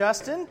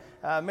Justin.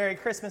 Merry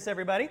Christmas,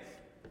 everybody.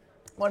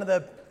 One of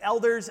the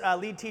elders,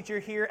 lead teacher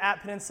here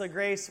at Peninsula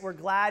Grace. We're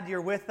glad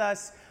you're with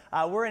us.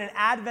 We're in an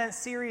Advent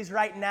series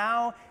right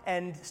now,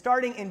 and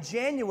starting in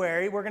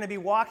January, we're going to be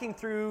walking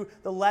through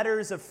the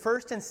letters of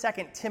 1st and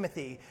 2nd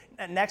Timothy.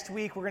 Next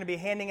week, we're going to be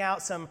handing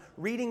out some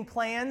reading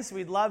plans.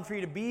 We'd love for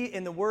you to be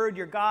in the Word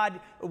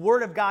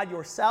of God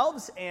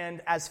yourselves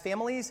and as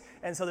families.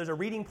 And so there's a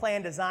reading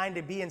plan designed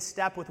to be in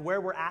step with where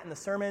we're at in the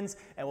sermons,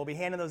 and we'll be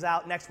handing those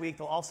out next week.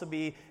 They'll also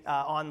be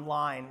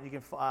online. You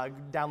can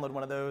download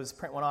one of those,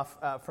 print one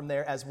off from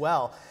there as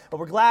well. But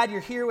we're glad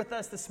you're here with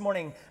us this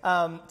morning.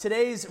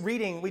 Today's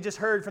reading, we just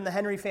heard from the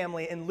Henry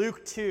family in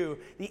Luke 2,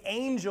 the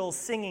angels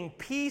singing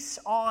peace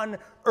on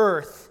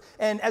earth.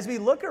 And as we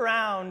look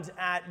around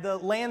at the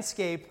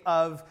landscape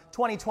of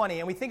 2020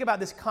 and we think about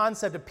this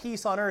concept of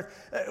peace on earth,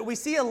 we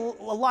see a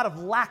lot of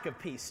lack of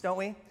peace, don't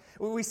we?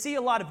 We see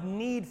a lot of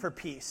need for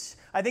peace.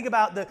 I think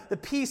about the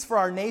peace for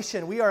our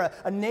nation. We are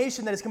a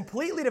nation that is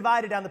completely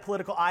divided down the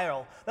political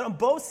aisle. That on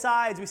both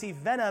sides we see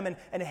venom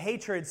and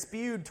hatred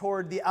spewed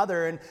toward the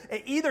other. And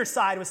either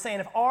side was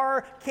saying, if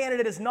our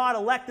candidate is not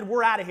elected,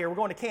 we're out of here. We're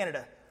going to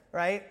Canada,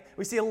 right?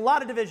 We see a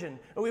lot of division.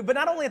 But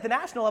not only at the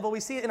national level, we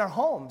see it in our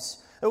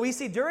homes. We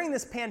see during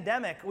this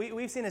pandemic,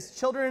 we've seen as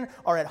children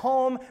are at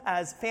home,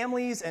 as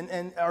families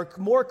and are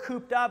more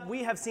cooped up,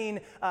 we have seen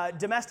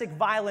domestic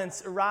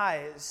violence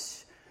rise.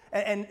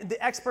 And the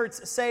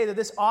experts say that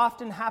this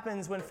often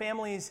happens when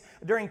families,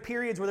 during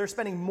periods where they're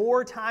spending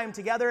more time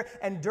together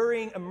and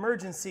during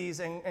emergencies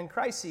and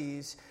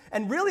crises.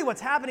 And really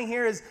what's happening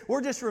here is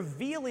we're just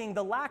revealing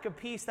the lack of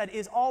peace that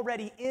is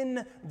already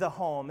in the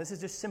home. This is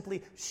just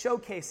simply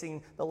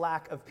showcasing the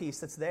lack of peace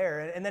that's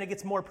there. And then it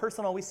gets more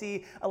personal. We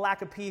see a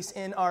lack of peace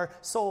in our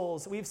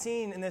souls. We've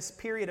seen in this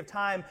period of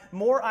time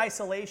more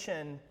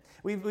isolation.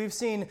 We've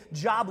seen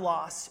job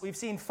loss. We've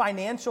seen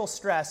financial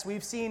stress.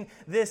 We've seen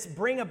this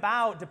bring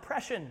about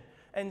depression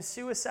and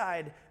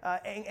suicide,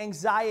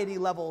 anxiety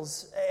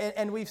levels.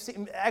 And we've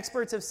seen,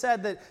 experts have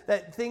said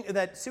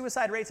that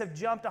suicide rates have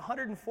jumped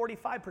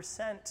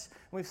 145%.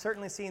 We've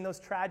certainly seen those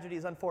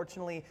tragedies,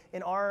 unfortunately,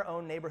 in our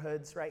own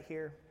neighborhoods right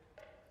here.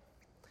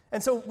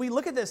 And so we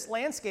look at this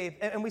landscape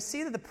and we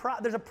see that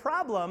there's a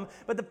problem,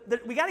 but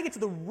we got to get to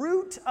the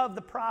root of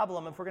the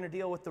problem if we're going to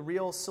deal with the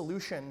real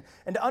solution.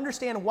 And to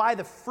understand why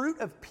the fruit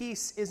of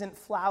peace isn't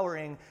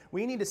flowering,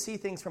 we need to see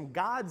things from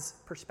God's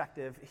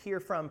perspective, hear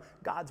from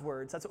God's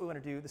words. That's what we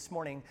want to do this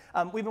morning.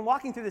 We've been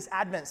walking through this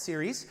Advent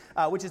series,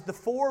 which is the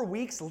 4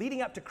 weeks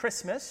leading up to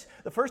Christmas.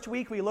 The first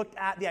week we looked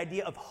at the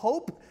idea of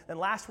hope, then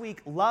last week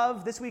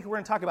love. This week we're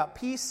going to talk about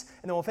peace,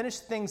 and then we'll finish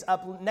things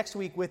up next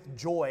week with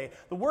joy.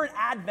 The word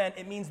Advent,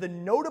 it means the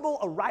notable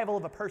arrival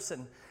of a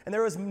person. And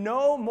there was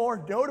no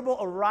more notable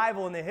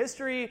arrival in the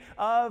history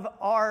of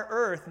our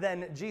earth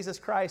than Jesus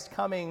Christ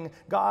coming,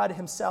 God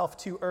himself,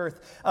 to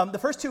earth. The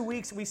first 2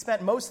 weeks we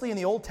spent mostly in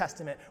the Old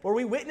Testament, where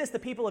we witnessed the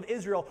people of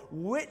Israel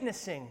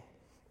witnessing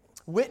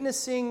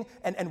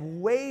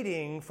and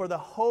waiting for the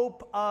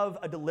hope of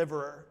a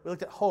deliverer. We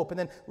looked at hope. And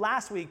then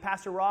last week,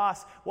 Pastor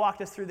Ross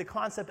walked us through the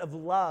concept of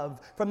love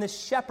from this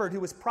shepherd who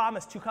was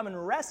promised to come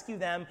and rescue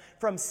them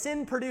from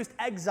sin-produced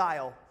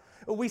exile.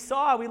 We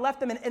left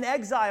them in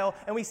exile,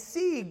 and we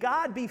see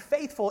God be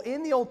faithful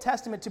in the Old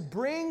Testament to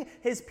bring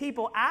his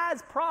people,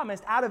 as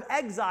promised, out of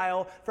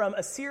exile from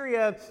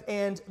Assyria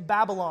and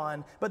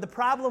Babylon. But the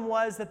problem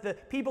was that the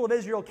people of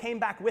Israel came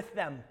back with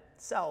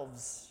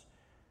themselves.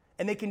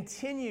 And they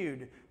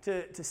continued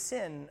to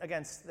sin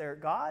against their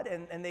God,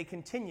 and they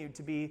continued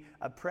to be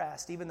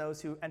oppressed, even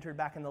those who entered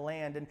back in the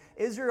land. And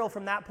Israel,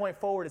 from that point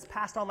forward, is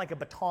passed on like a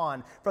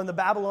baton from the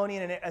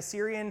Babylonian and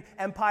Assyrian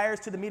empires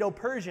to the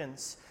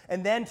Medo-Persians,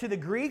 and then to the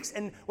Greeks.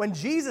 And when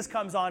Jesus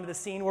comes onto the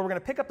scene, where we're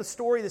going to pick up the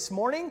story this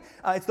morning,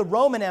 it's the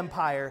Roman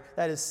Empire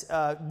that is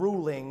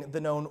ruling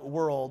the known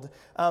world.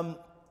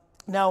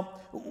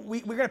 Now,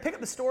 we're going to pick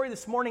up the story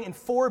this morning in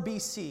 4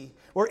 BC,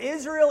 where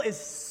Israel is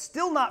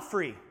still not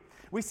free.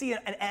 We see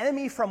an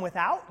enemy from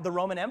without, the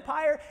Roman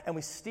Empire, and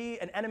we see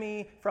an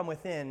enemy from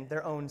within,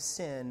 their own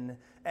sin.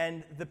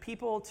 And the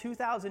people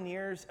 2,000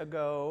 years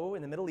ago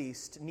in the Middle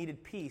East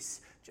needed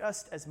peace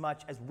just as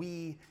much as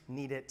we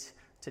need it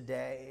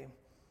today.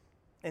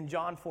 In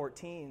John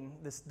 14,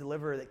 this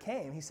deliverer that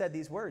came, he said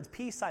these words,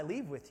 "Peace I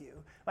leave with you.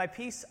 My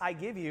peace I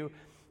give you.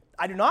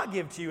 I do not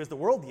give to you as the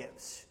world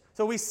gives."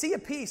 So we see a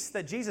peace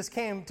that Jesus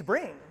came to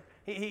bring.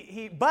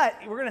 But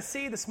we're going to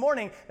see this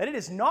morning that it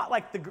is not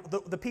like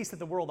the peace that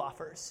the world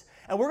offers.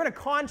 And we're going to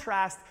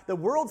contrast the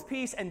world's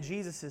peace and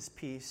Jesus'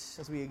 peace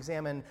as we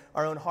examine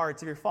our own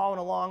hearts. If you're following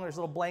along, there's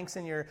little blanks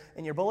in your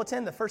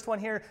bulletin. The first one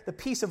here, the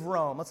peace of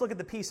Rome. Let's look at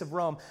the peace of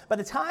Rome. By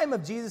the time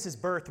of Jesus'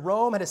 birth,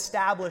 Rome had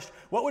established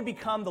what would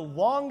become the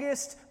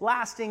longest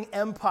lasting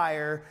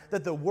empire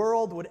that the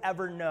world would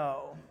ever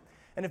know.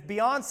 And if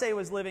Beyonce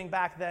was living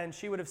back then,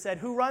 she would have said,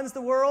 "Who runs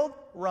the world?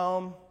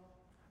 Rome.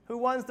 Who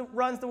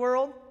runs the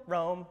world?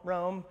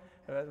 Rome."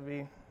 That would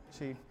be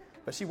she,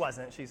 but she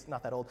wasn't. She's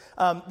not that old.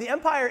 The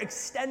empire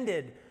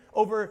extended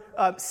over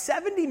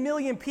 70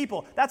 million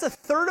people. That's a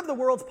third of the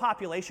world's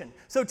population.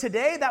 So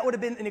today, that would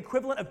have been an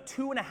equivalent of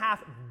 $2.5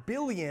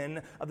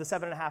 billion of the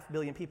 7.5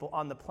 billion people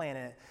on the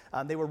planet.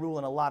 They were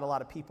ruling a lot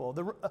of people.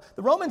 The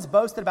Romans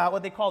boasted about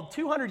what they called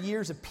 200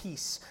 years of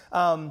peace.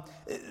 From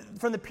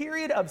the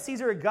period of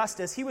Caesar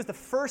Augustus, he was the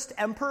first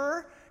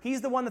emperor.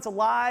 He's the one that's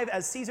alive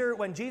as Caesar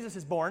when Jesus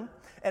is born,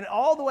 and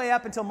all the way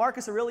up until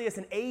Marcus Aurelius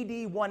in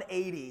AD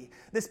 180.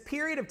 This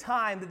period of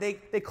time that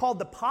they called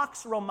the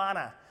Pax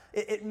Romana.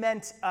 It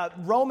meant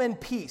Roman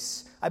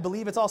peace. I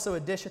believe it's also a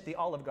dish at the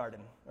Olive Garden,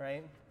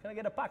 right? Can I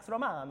get a Pax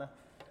Romana?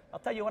 I'll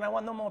tell you when I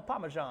want no more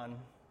Parmesan.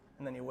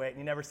 And then you wait, and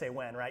you never say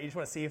when, right? You just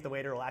want to see if the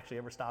waiter will actually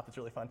ever stop. It's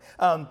really fun.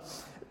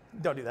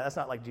 Don't do that. That's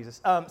not like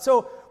Jesus.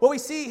 So what we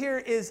see here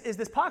is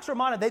this Pax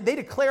Romana. They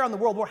declare on the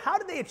world war. How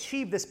did they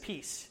achieve this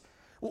peace?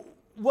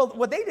 Well,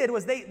 what they did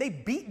was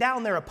they beat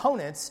down their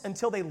opponents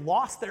until they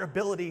lost their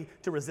ability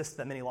to resist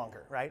them any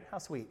longer, right? How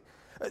sweet.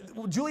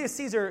 Julius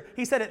Caesar,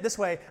 he said it this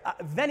way,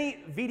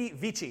 Veni, vidi,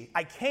 vici.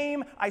 I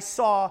came, I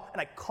saw,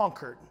 and I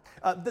conquered.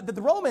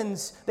 The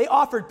Romans, they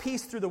offered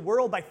peace through the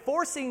world by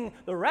forcing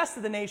the rest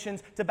of the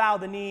nations to bow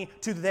the knee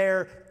to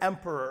their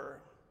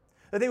emperor.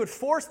 That they would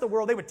force the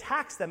world, they would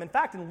tax them. In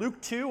fact, in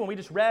Luke 2, when we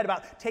just read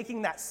about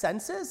taking that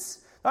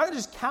census, they're not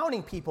just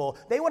counting people.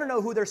 They want to know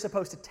who they're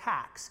supposed to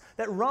tax.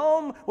 That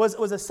Rome was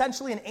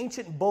essentially an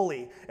ancient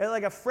bully.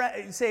 Like a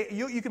friend, say,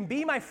 you can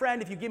be my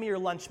friend if you give me your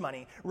lunch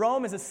money.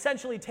 Rome is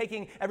essentially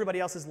taking everybody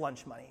else's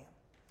lunch money.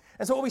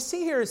 And so what we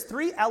see here is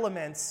three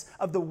elements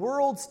of the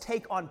world's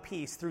take on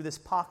peace through this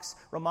Pax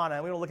Romana.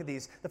 And we're going to look at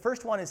these. The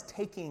first one is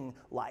taking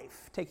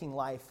life. Taking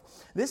life.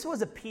 This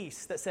was a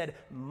peace that said,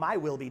 my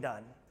will be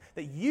done.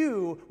 That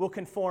you will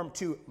conform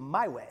to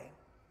my way.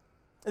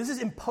 This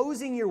is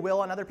imposing your will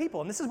on other people,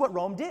 and this is what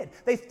Rome did.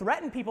 They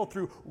threatened people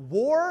through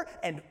war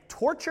and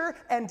torture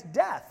and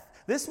death.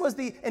 This was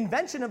the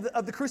invention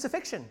of the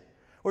crucifixion,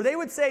 where they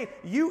would say,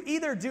 you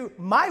either do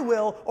my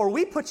will or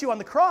we put you on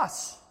the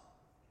cross.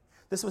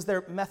 This was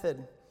their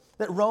method.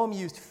 That Rome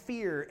used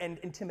fear and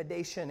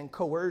intimidation and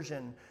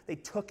coercion. They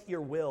took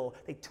your will,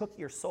 they took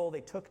your soul, they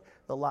took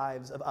the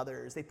lives of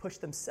others. They pushed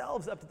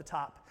themselves up to the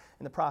top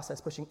in the process,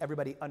 pushing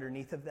everybody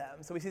underneath of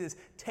them. So we see this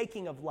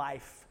taking of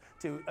life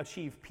to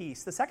achieve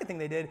peace. The second thing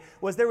they did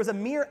was there was a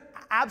mere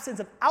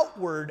absence of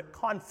outward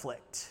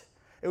conflict.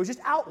 It was just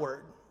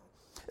outward.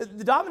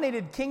 The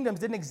dominated kingdoms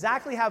didn't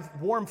exactly have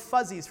warm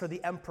fuzzies for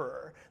the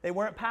emperor. They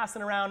weren't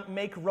passing around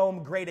 "Make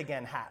Rome Great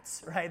Again"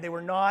 hats, right? They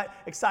were not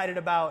excited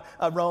about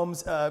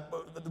Rome's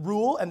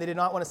rule, and they did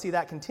not want to see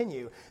that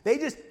continue. They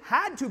just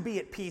had to be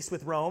at peace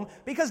with Rome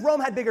because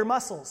Rome had bigger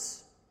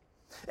muscles.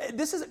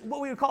 This is what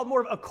we would call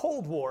more of a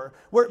Cold War,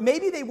 where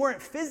maybe they weren't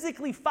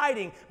physically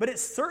fighting, but it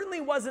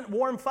certainly wasn't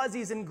warm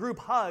fuzzies and group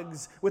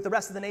hugs with the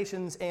rest of the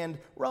nations and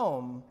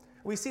Rome.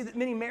 We see that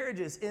many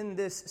marriages in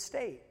this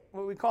state,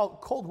 what we call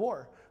Cold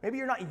War. Maybe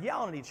you're not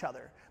yelling at each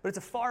other, but it's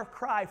a far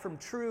cry from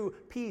true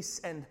peace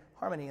and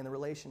harmony in the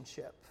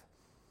relationship.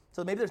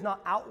 So maybe there's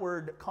not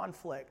outward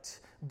conflict,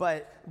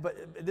 but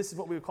this is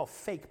what we would call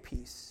fake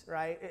peace,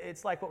 right?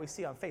 It's like what we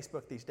see on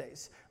Facebook these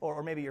days,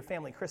 or maybe your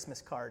family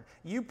Christmas card.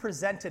 You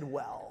presented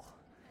well,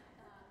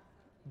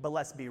 but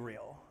let's be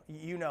real.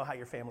 You know how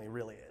your family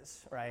really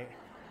is, right?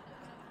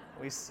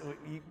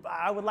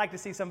 I would like to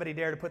see somebody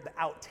dare to put the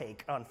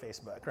outtake on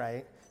Facebook,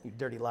 right? You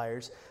dirty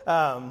liars.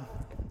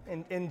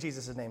 In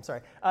Jesus' name,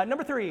 sorry.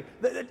 Number three,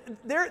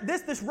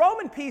 this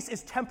Roman peace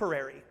is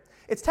temporary.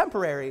 It's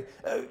temporary.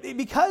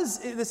 Because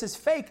this is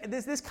fake,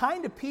 this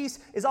kind of peace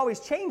is always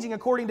changing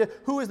according to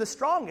who is the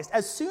strongest.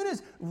 As soon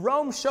as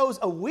Rome shows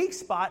a weak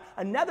spot,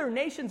 another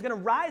nation's going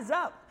to rise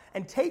up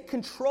and take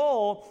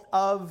control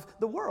of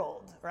the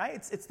world, right?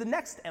 It's the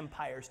next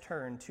empire's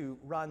turn to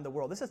run the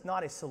world. This is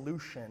not a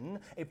solution,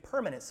 a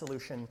permanent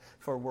solution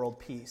for world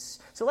peace.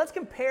 So let's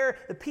compare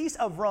the peace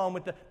of Rome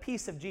with the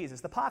peace of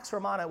Jesus, the Pax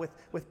Romana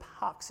with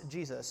Pax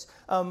Jesus.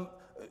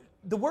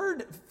 The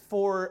word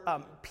for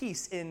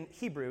peace in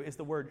Hebrew is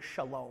the word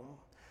shalom.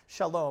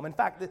 Shalom. In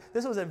fact,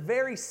 this was a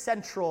very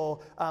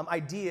central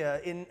idea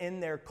in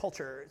their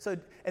culture.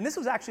 And this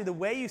was actually the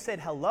way you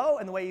said hello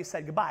and the way you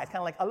said goodbye. It's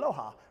kind of like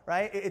aloha,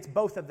 right? It's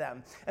both of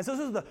them. And so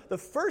this was the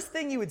first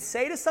thing you would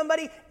say to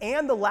somebody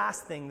and the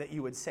last thing that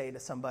you would say to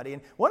somebody.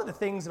 And one of the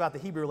things about the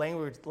Hebrew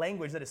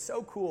language that is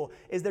so cool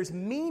is there's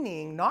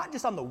meaning not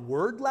just on the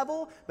word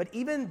level, but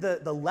even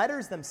the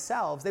letters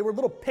themselves. They were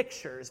little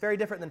pictures, very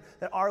different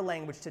than our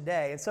language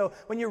today. And so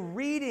when you're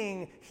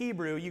reading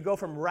Hebrew, you go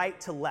from right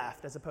to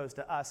left as opposed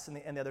to us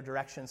in the other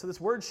direction. So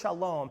this word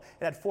shalom,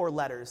 it had 4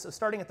 letters. So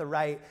starting at the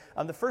right,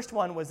 the first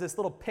one was this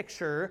little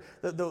picture.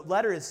 The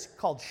letter is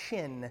called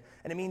shin,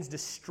 and it means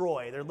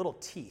destroy. They're little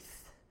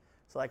teeth.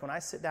 So like when I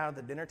sit down at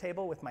the dinner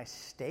table with my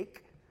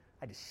steak,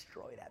 I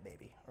destroy that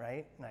baby,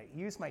 right? And I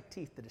use my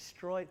teeth to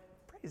destroy.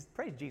 Pray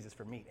Praise Jesus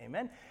for meat,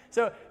 amen?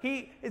 So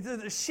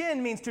the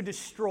shin means to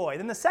destroy.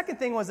 Then the second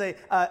thing was a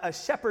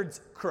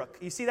shepherd's crook.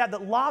 You see that? The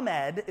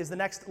lamed is the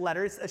next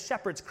letter. It's a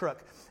shepherd's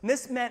crook.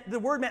 And the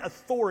word meant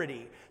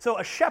authority. So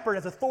a shepherd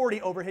has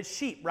authority over his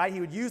sheep, right? He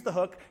would use the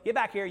hook, get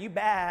back here, you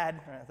bad.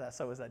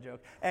 So was that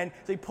joke. And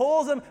so he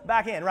pulls them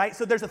back in, right?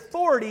 So there's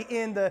authority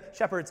in the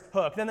shepherd's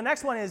hook. Then the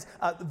next one is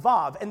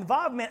vav. And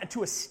vav meant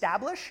to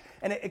establish.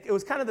 And it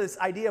was kind of this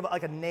idea of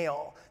like a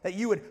nail, that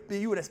you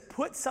would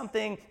put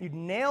something, you'd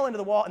nail into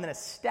the wall and then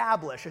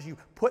establish. As you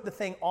put the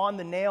thing on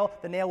the nail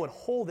would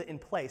hold it in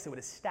place. It would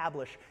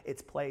establish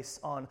its place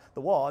on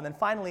the wall. And then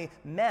finally,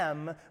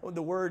 mem,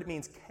 the word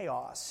means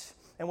chaos.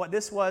 And what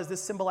this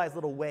symbolized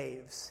little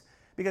waves,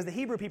 because the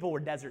Hebrew people were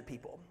desert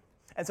people.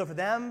 And so for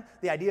them,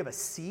 the idea of a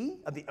sea,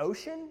 of the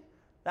ocean,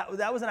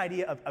 that was an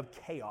idea of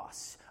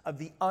chaos, of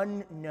the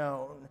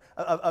unknown,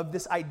 of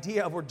this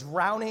idea of we're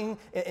drowning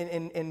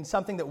in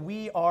something that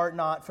we are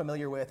not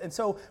familiar with. And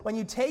so when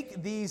you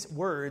take these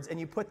words and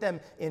you put them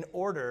in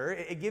order,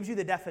 it gives you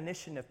the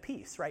definition of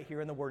peace right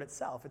here in the word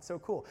itself. It's so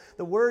cool.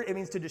 The word, it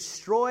means to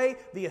destroy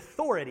the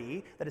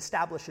authority that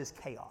establishes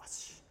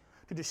chaos.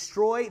 To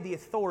destroy the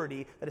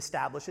authority that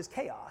establishes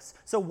chaos.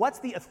 So what's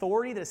the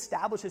authority that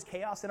establishes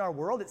chaos in our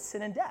world? It's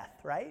sin and death,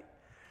 right?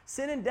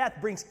 Sin and death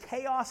brings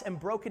chaos and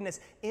brokenness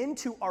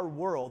into our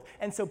world.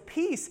 And so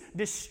peace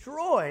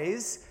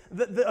destroys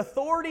the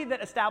authority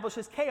that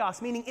establishes chaos,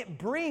 meaning it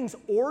brings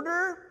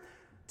order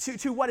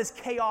to what is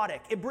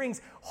chaotic. It brings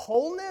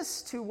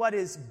wholeness to what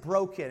is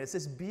broken. It's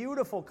this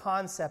beautiful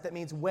concept that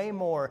means way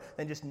more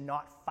than just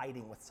not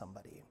fighting with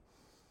somebody.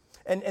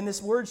 And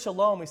this word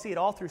shalom, we see it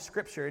all through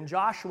Scripture. In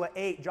Joshua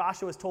 8,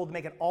 Joshua is told to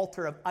make an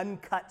altar of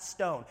uncut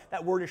stone.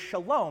 That word is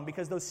shalom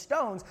because those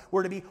stones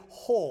were to be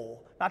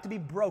whole, not to be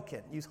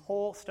broken. Use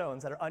whole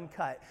stones that are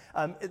uncut.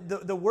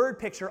 The word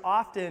picture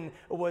often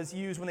was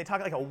used when they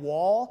talk like a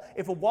wall.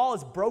 If a wall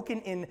is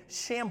broken in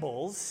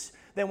shambles,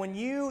 then when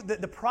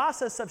the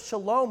process of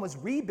shalom was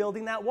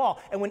rebuilding that wall.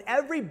 And when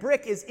every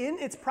brick is in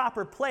its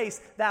proper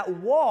place, that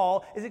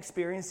wall is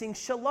experiencing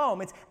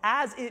shalom. It's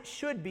as it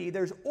should be.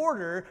 There's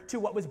order to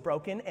what was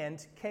broken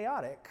and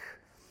chaotic.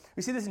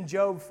 We see this in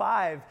Job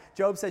 5.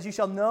 Job says, "You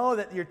shall know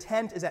that your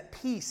tent is at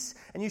peace,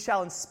 and you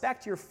shall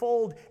inspect your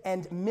fold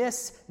and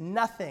miss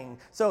nothing."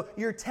 So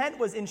your tent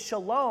was in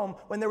shalom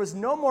when there was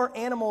no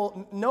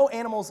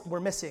animals were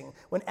missing.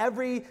 When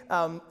every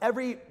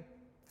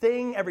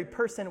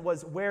person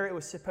was where it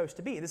was supposed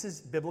to be. This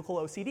is biblical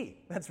OCD.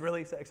 That's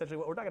really essentially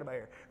what we're talking about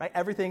here, right?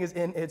 Everything is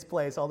in its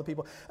place, all the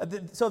people.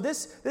 So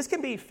this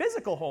can be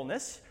physical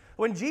wholeness.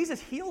 When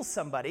Jesus heals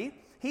somebody,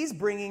 he's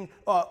bringing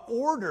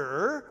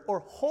order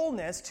or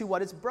wholeness to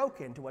what is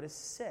broken, to what is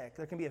sick.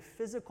 There can be a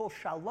physical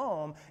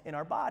shalom in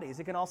our bodies.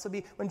 It can also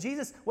be, when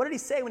Jesus, what did he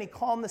say when he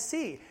calmed the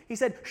sea? He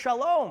said,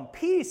 "Shalom,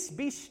 peace,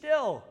 be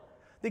still."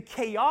 The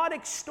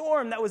chaotic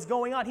storm that was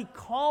going on, he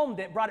calmed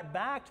it, brought it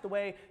back to the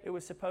way it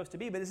was supposed to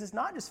be. But this is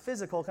not just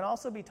physical. It can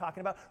also be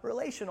talking about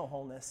relational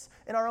wholeness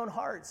in our own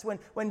hearts.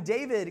 When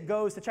David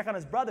goes to check on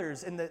his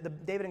brothers in the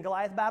David and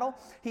Goliath battle,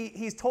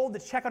 he's told to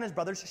check on his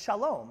brothers,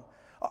 shalom.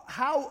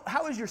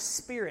 How is your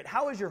spirit?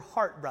 How is your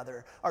heart,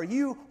 brother? Are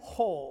you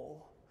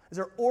whole? Is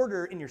there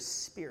order in your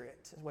spirit?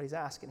 Is what he's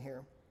asking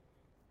here.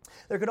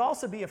 There could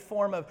also be a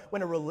form of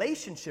when a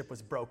relationship was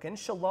broken,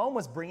 shalom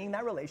was bringing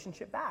that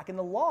relationship back. In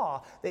the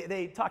law,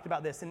 they talked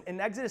about this.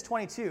 In Exodus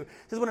 22, it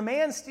says, when a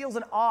man steals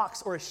an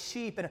ox or a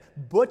sheep and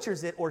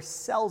butchers it or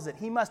sells it,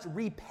 he must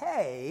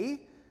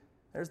repay.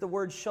 There's the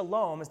word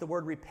shalom, is the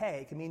word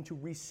repay. It can mean to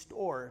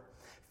restore.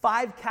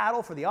 5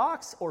 cattle for the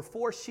ox or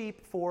 4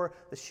 sheep for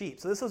the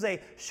sheep. So this was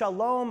a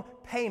shalom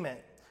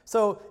payment.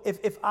 So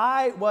if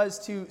I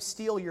was to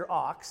steal your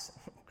ox,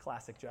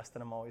 classic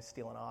Justin, I'm always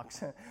stealing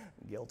ox.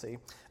 Guilty.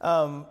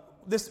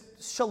 This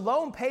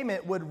shalom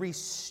payment would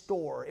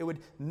restore. It would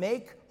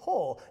make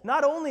whole.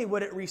 Not only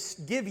would it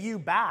give you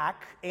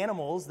back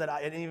animals,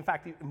 and in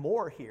fact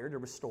more here to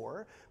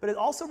restore, but it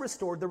also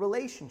restored the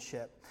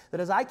relationship. That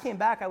as I came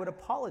back, I would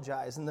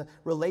apologize, and the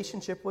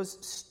relationship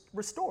was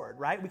restored,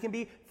 right? We can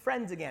be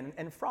friends again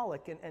and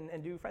frolic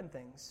and do friend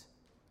things.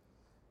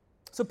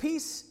 So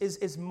peace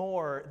is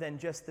more than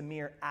just the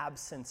mere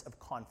absence of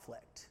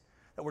conflict.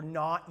 That we're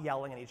not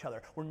yelling at each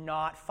other. We're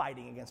not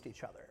fighting against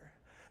each other.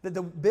 That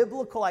the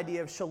biblical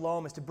idea of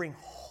shalom is to bring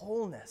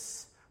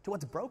wholeness to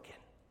what's broken.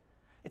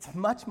 It's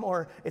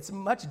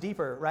much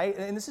deeper, right?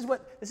 And this is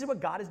what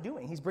God is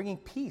doing. He's bringing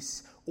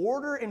peace,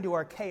 order into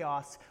our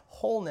chaos,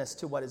 wholeness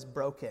to what is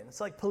broken. It's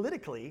like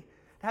politically,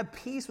 to have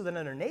peace with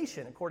another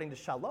nation, according to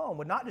shalom,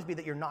 would not just be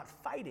that you're not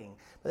fighting,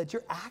 but that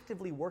you're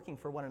actively working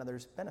for one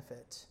another's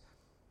benefit.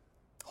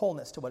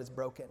 Wholeness to what is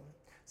broken.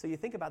 So you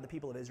think about the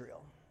people of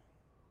Israel.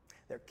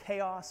 Their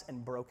chaos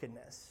and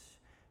brokenness,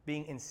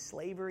 being in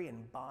slavery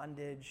and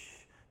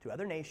bondage to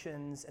other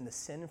nations and the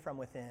sin from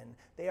within.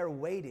 They are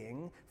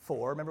waiting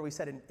for, remember we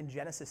said in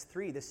Genesis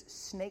 3, this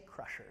snake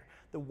crusher,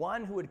 the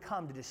one who would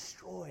come to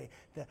destroy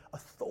the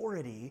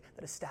authority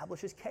that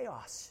establishes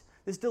chaos.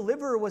 This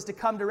deliverer was to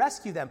come to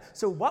rescue them.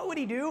 So what would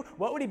he do?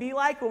 What would he be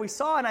like? Well, we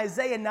saw in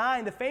Isaiah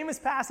 9, the famous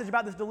passage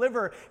about this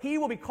deliverer. He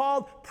will be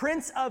called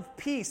Prince of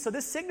Peace. So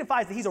this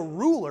signifies that he's a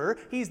ruler,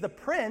 he's the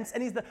prince,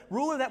 and he's the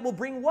ruler that will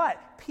bring what?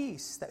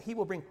 Peace, that he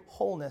will bring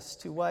wholeness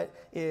to what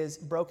is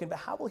broken. But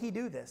how will he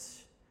do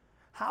this?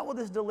 How will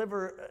this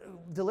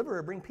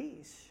deliverer bring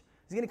peace? Is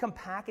he going to come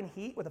packing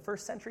heat with a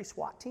first century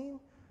SWAT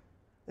team?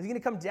 Is he going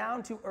to come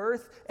down to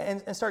earth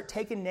and start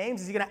taking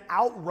names? Is he going to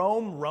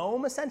out-Rome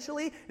Rome,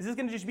 essentially? Is this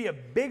going to just be a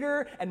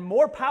bigger and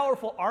more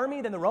powerful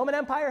army than the Roman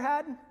Empire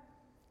had?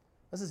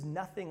 This is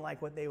nothing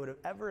like what they would have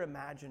ever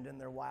imagined in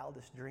their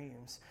wildest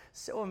dreams.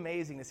 So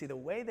amazing to see the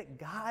way that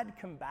God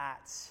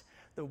combats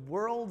the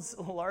world's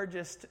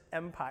largest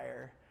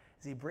empire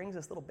as he brings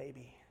this little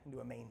baby into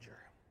a manger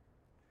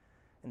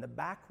in the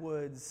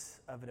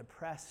backwoods of an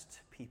oppressed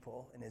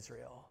people in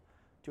Israel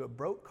to a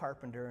broke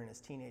carpenter and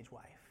his teenage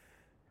wife.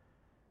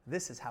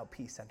 This is how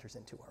peace enters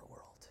into our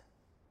world.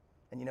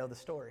 And you know the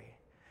story.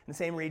 In the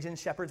same region,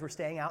 shepherds were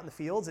staying out in the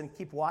fields and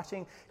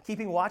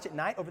keeping watch at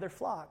night over their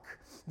flock.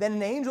 Then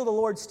an angel of the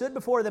Lord stood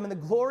before them, and the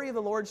glory of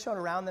the Lord shone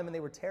around them, and they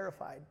were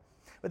terrified.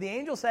 But the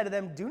angel said to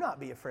them, "Do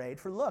not be afraid,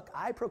 for look,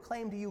 I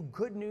proclaim to you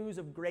good news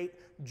of great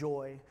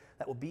joy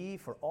that will be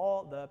for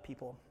all the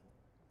people.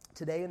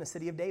 Today in the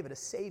city of David, a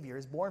Savior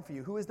is born for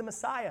you, who is the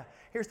Messiah."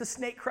 Here's the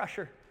snake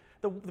crusher,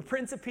 the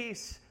Prince of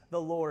Peace,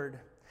 the Lord.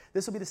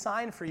 "This will be the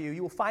sign for you.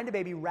 You will find a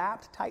baby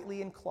wrapped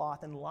tightly in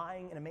cloth and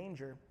lying in a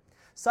manger."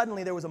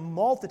 Suddenly there was a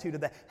multitude of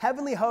the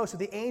heavenly host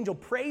with the angel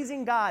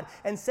praising God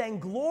and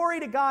saying, "Glory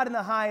to God in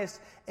the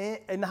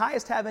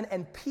highest heaven,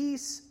 and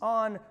peace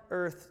on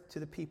earth to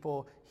the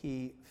people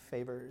he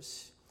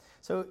favors."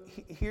 So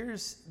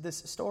here's this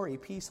story,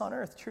 peace on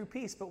earth, true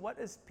peace. But what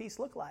does peace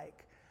look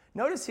like?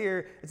 Notice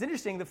here, it's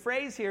interesting, the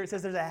phrase here, it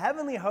says there's a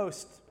heavenly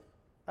host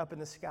up in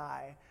the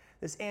sky.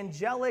 This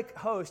angelic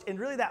host, and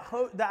really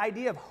the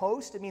idea of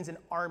host, it means an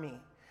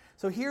army.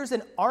 So here's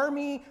an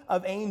army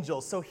of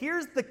angels. So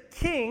here's the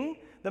king,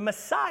 the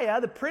Messiah,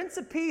 the Prince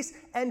of Peace,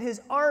 and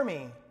his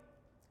army.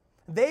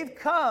 They've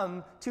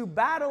come to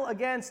battle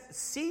against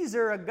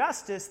Caesar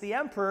Augustus, the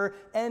emperor,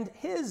 and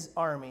his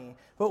army.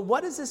 But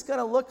what is this going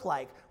to look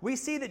like? We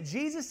see that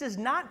Jesus does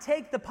not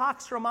take the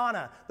Pax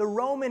Romana, the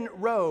Roman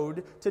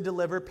road, to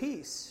deliver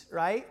peace,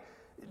 right?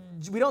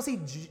 We don't see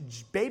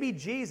baby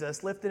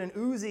Jesus lifting an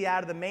Uzi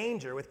out of the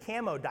manger with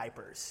camo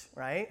diapers,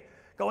 right?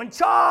 Going,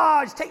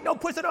 "Charge! Take no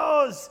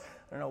prisoners!"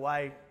 I don't know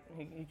why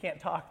he can't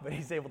talk, but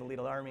he's able to lead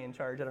an army in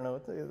charge. I don't know.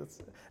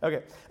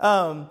 Okay.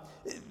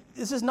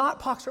 This is not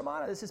Pax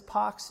Romana. This is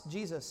Pax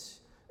Jesus.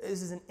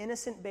 This is an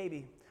innocent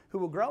baby who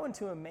will grow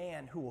into a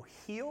man who will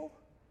heal,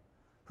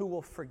 who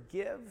will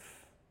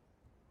forgive.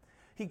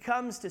 He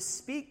comes to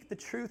speak the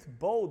truth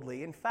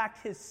boldly. In fact,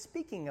 his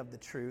speaking of the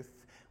truth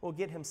will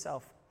get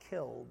himself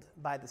killed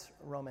by this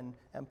Roman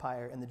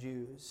Empire and the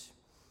Jews.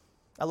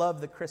 I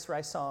love the Chris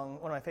Rice song,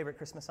 one of my favorite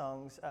Christmas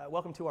songs,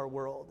 "Welcome to Our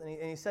World." And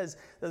he says,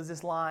 there's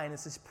this line,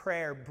 it's this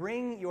prayer,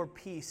 "Bring your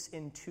peace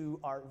into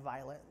our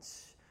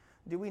violence."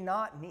 Do we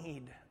not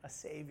need a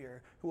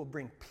Savior who will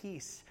bring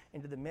peace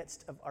into the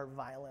midst of our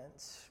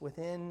violence,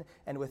 within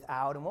and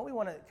without? And what we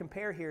want to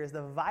compare here is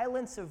the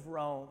violence of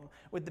Rome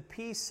with the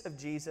peace of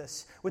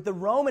Jesus, with the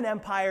Roman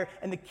Empire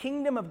and the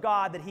kingdom of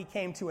God that he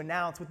came to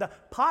announce, with the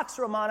Pax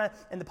Romana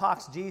and the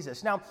Pax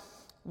Jesus. Now,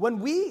 when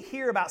we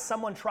hear about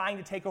someone trying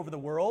to take over the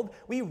world,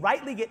 we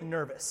rightly get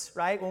nervous,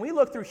 right? When we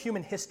look through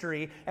human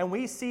history and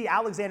we see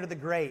Alexander the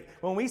Great,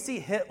 when we see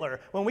Hitler,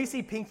 when we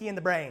see Pinky and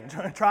the Brain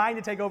trying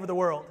to take over the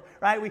world,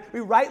 right?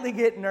 We rightly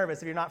get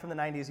nervous. If you're not from the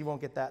 90s, you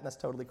won't get that, and that's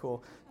totally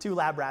cool. 2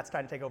 lab rats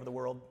trying to take over the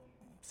world.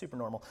 Super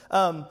normal.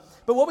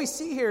 But what we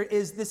see here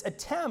is this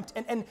attempt,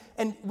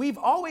 and we've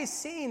always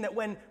seen that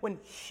when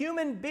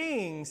human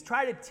beings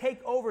try to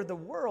take over the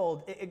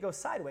world, it goes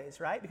sideways,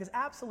 right? Because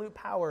absolute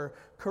power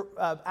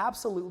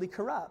absolutely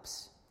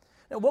corrupts.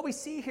 Now, what we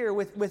see here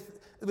with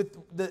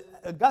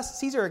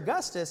Caesar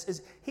Augustus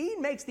is he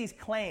makes these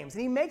claims,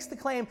 and he makes the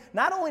claim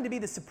not only to be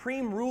the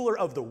supreme ruler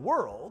of the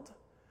world,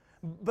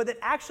 but that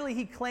actually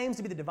he claims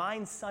to be the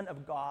divine Son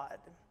of God.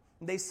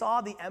 They saw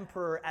the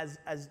emperor as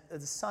the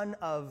son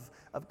of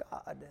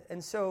God.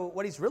 And so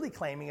what he's really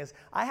claiming is,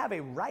 I have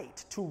a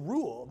right to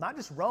rule, not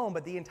just Rome,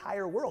 but the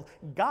entire world.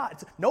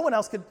 God, no one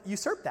else could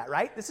usurp that,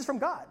 right? This is from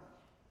God.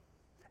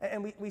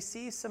 And we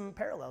see some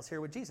parallels here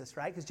with Jesus,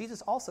 right? Because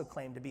Jesus also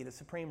claimed to be the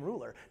supreme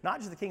ruler, not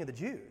just the king of the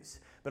Jews,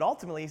 but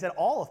ultimately he said,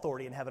 all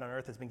authority in heaven and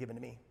earth has been given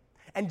to me.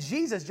 And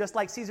Jesus, just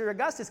like Caesar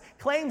Augustus,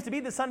 claims to be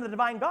the son of the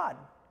divine God.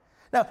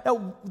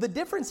 Now, the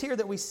difference here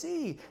that we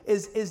see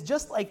is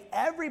just like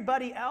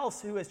everybody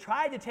else who has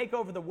tried to take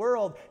over the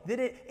world did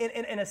it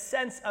in a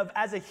sense of,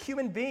 as a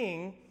human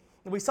being,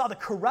 we saw the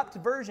corrupt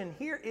version.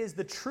 Here is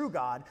the true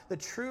God, the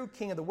true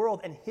king of the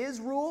world, and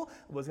his rule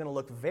was going to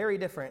look very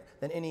different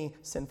than any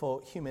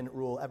sinful human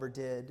rule ever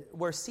did.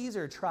 Where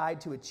Caesar tried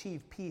to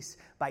achieve peace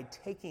by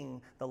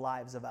taking the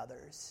lives of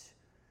others,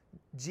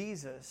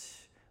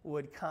 Jesus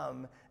would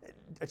come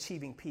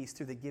achieving peace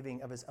through the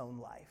giving of his own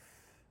life.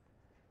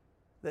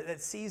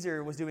 That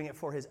Caesar was doing it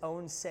for his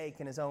own sake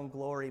and his own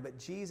glory, but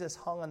Jesus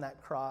hung on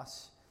that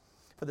cross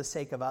for the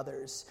sake of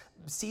others.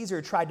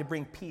 Caesar tried to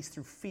bring peace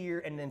through fear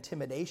and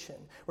intimidation,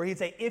 where he'd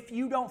say, if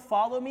you don't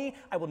follow me,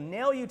 I will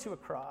nail you to a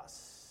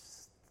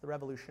cross. The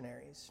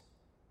revolutionaries.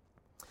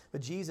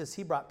 But Jesus,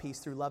 he brought peace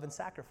through love and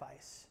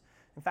sacrifice.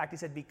 In fact, he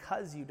said,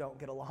 because you don't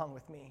get along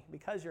with me,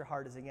 because your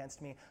heart is against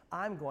me,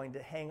 I'm going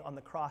to hang on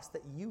the cross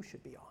that you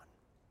should be on.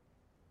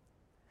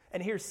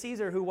 And here's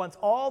Caesar, who wants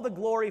all the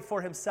glory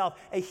for himself,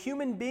 a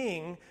human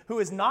being who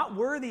is not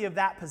worthy of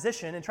that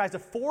position and tries to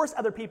force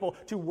other people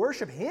to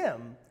worship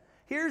him.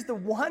 Here's the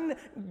one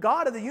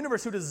God of the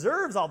universe who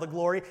deserves all the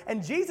glory.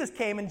 And Jesus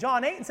came in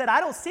John 8 and said, I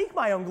don't seek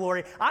my own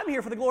glory. I'm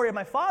here for the glory of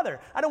my Father.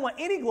 I don't want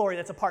any glory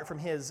that's apart from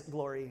his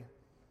glory.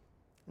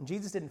 And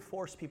Jesus didn't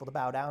force people to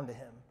bow down to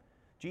him.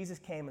 Jesus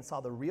came and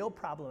saw the real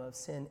problem of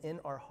sin in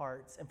our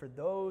hearts. And for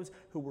those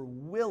who were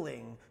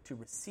willing to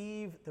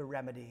receive the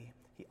remedy,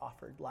 he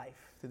offered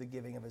life through the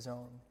giving of his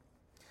own.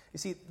 You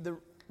see, the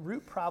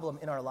root problem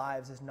in our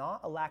lives is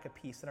not a lack of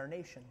peace in our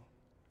nation.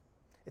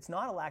 It's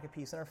not a lack of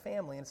peace in our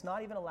family, and it's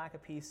not even a lack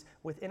of peace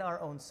within our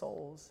own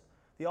souls.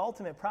 The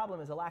ultimate problem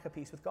is a lack of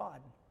peace with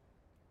God.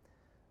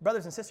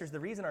 Brothers and sisters, the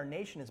reason our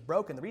nation is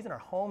broken, the reason our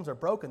homes are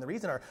broken, the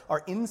reason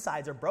our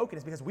insides are broken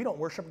is because we don't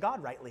worship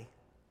God rightly.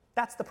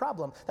 That's the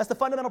problem. That's the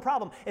fundamental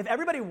problem. If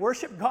everybody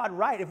worshiped God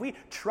right, if we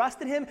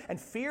trusted him and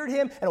feared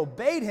him and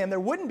obeyed him, there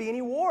wouldn't be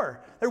any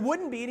war. There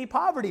wouldn't be any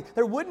poverty.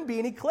 There wouldn't be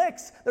any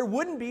cliques. There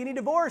wouldn't be any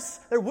divorce.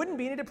 There wouldn't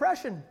be any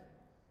depression.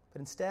 But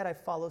instead, I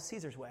follow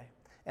Caesar's way.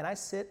 And I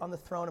sit on the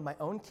throne of my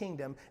own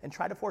kingdom and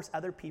try to force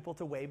other people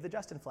to wave the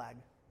Justin flag.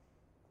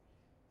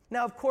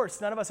 Now, of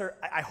course, none of us are,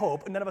 I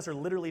hope, none of us are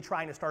literally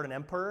trying to start an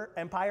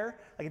empire.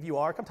 Like if you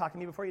are, come talk to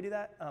me before you do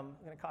that. I'm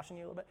going to caution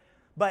you a little bit.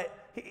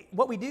 But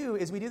what we do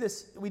is we do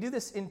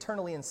this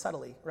internally and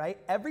subtly, right?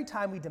 Every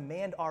time we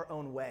demand our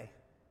own way,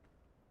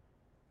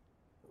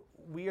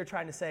 we are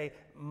trying to say,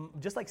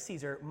 just like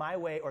Caesar, my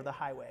way or the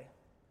highway.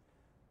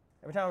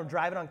 Every time I'm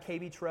driving on K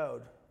Beach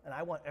Road, and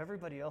I want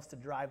everybody else to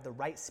drive the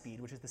right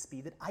speed, which is the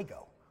speed that I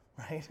go,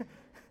 right?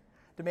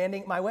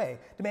 Demanding my way,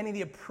 demanding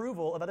the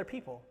approval of other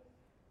people.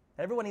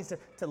 Everyone needs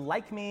to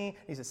like me,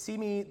 needs to see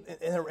me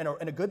in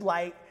a good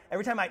light.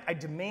 Every time I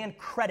demand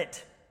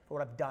credit for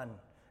what I've done.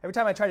 Every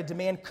time I try to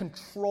demand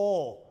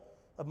control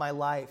of my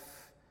life,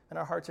 and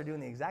our hearts are doing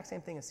the exact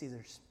same thing as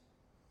Caesar's.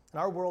 And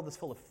our world is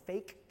full of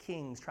fake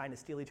kings trying to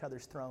steal each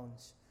other's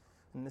thrones.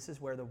 And this is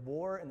where the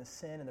war and the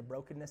sin and the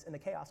brokenness and the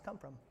chaos come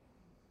from.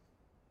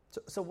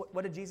 So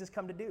what did Jesus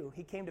come to do?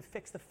 He came to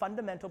fix the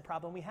fundamental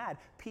problem we had,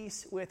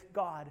 peace with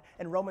God.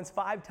 And Romans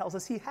 5 tells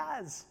us he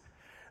has.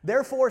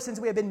 Therefore, since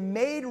we have been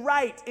made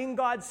right in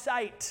God's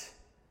sight,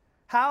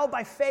 how?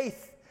 By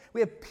faith. We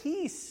have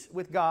peace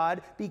with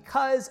God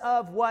because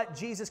of what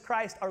Jesus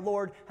Christ, our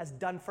Lord, has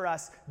done for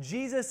us.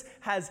 Jesus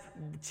has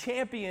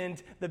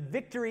championed the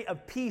victory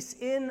of peace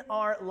in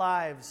our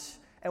lives.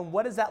 And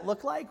what does that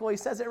look like? Well, he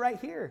says it right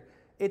here.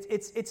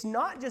 It's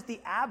not just the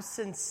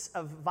absence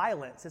of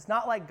violence. It's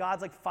not like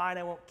God's like, fine,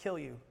 I won't kill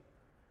you.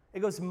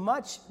 It goes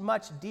much,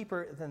 much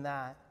deeper than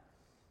that.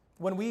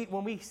 When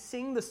we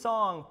sing the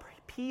song,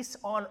 peace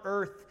on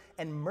earth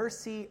and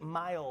mercy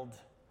mild.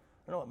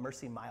 I don't know what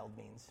mercy mild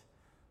means.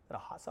 A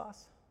hot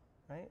sauce,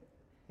 right?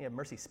 Yeah,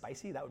 mercy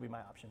spicy, that would be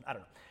my option. I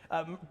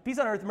don't know. Peace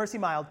on earth, mercy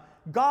mild.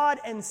 God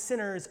and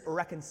sinners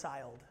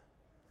reconciled.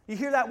 You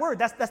hear that word?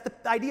 That's the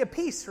idea of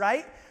peace,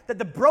 right? That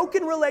the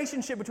broken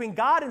relationship between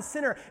God and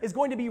sinner is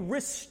going to be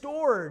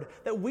restored.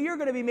 That we are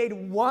going to be made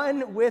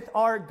one with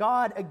our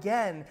God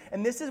again.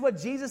 And this is what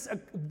Jesus'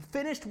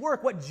 finished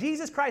work, what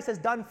Jesus Christ has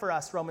done for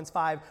us, Romans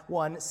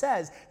 5:1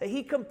 says. That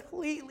he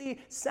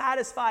completely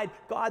satisfied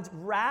God's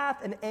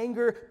wrath and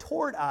anger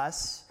toward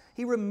us.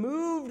 He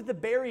removed the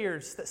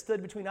barriers that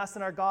stood between us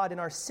and our God in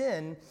our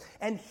sin.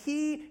 And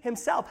he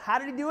himself, how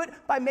did he do it?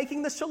 By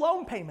making the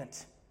shalom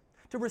payment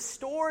to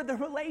restore the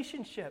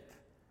relationship.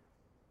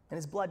 And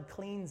his blood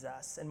cleans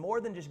us. And more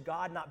than just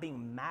God not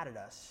being mad at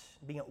us,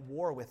 being at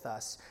war with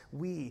us,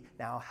 we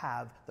now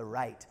have the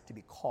right to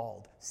be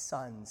called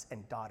sons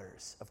and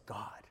daughters of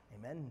God.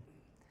 Amen.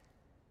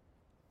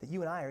 That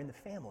you and I are in the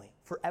family,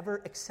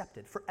 forever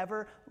accepted,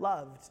 forever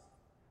loved,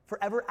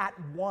 forever at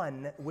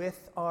one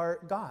with our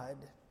God.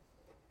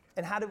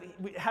 And how do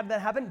we have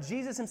that happen?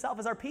 Jesus himself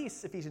is our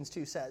peace, Ephesians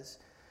 2 says.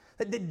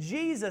 That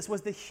Jesus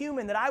was the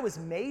human that I was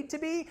made to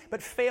be,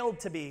 but failed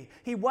to be.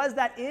 He was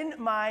that in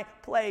my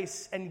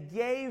place and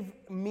gave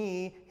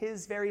me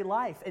his very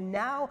life. And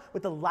now,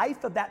 with the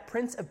life of that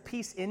Prince of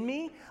Peace in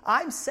me,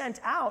 I'm sent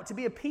out to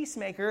be a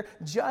peacemaker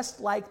just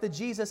like the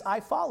Jesus I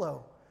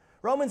follow.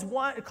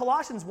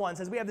 Colossians 1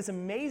 says we have this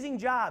amazing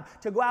job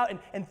to go out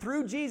and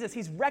through Jesus,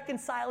 he's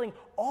reconciling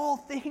all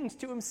things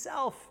to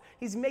himself.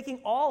 He's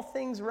making all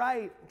things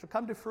right, which will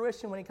come to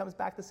fruition when he comes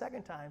back the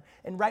second time.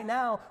 And right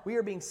now, we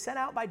are being sent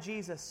out by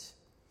Jesus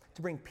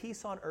to bring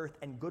peace on earth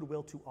and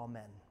goodwill to all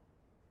men.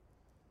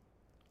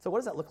 So what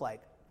does that look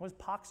like? What does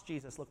Pox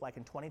Jesus look like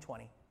in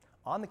 2020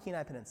 on the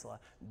Kenai Peninsula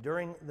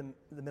during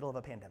the middle of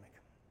a pandemic?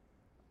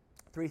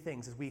 Three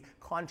things as we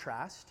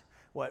contrast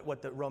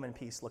what the Roman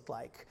peace looked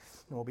like,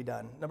 and we'll be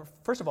done.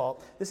 First of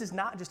all, this is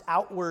not just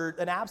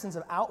an absence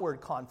of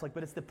outward conflict,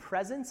 but it's the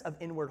presence of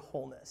inward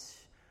wholeness.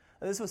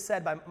 Now, this was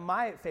said by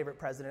my favorite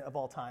president of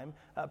all time,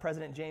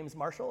 President James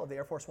Marshall of the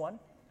Air Force One,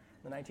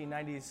 the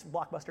 1990s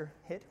blockbuster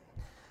hit.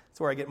 That's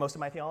where I get most of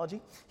my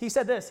theology. He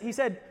said this. He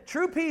said,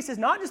 true peace is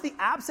not just the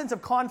absence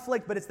of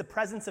conflict, but it's the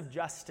presence of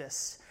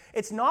justice.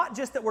 It's not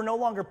just that we're no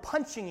longer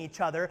punching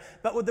each other,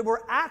 but that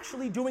we're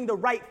actually doing the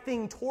right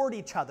thing toward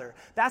each other.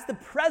 That's the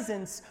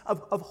presence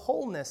of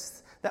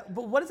wholeness. But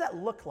what does that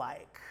look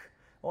like?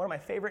 Well, one of my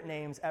favorite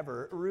names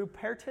ever,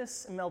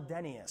 Rupertus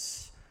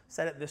Meldenius,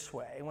 said it this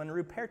way. When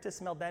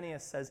Rupertus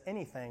Meldenius says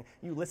anything,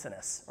 you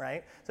listenus,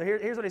 right? So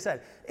here's what he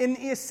said. In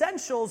the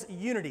essentials,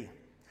 unity.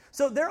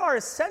 So there are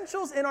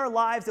essentials in our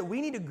lives that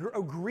we need to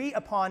agree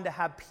upon to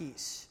have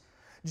peace.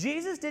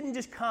 Jesus didn't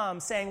just come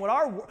saying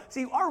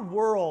our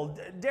world,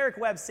 Derek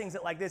Webb sings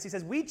it like this. He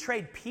says, we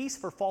trade peace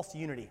for false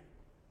unity.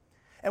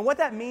 And what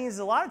that means is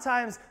a lot of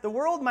times the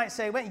world might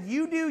say, well,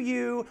 you do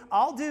you,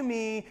 I'll do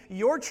me,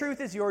 your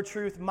truth is your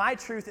truth, my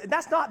truth.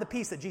 That's not the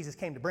peace that Jesus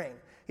came to bring.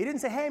 He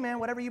didn't say, hey man,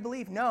 whatever you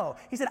believe. No.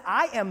 He said,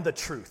 I am the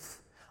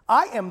truth.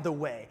 I am the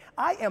way.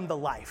 I am the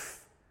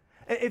life.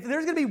 If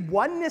there's going to be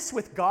oneness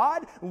with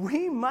God,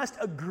 we must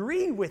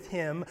agree with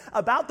him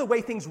about the way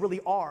things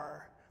really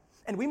are.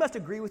 And we must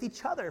agree with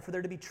each other for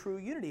there to be true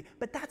unity.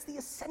 But that's the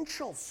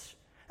essentials.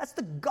 That's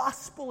the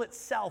gospel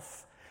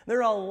itself. There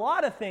are a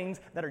lot of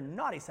things that are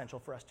not essential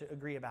for us to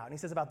agree about. And he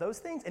says about those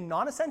things, in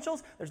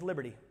non-essentials, there's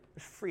liberty,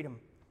 there's freedom.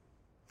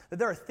 That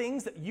there are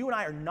things that you and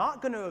I are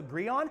not going to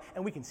agree on,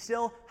 and we can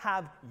still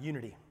have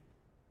unity.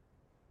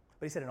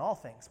 But he said in all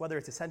things, whether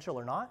it's essential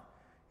or not,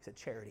 he said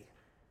charity,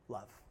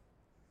 love.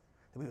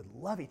 That we would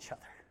love each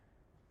other,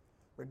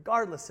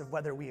 regardless of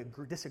whether we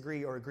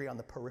disagree or agree on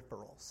the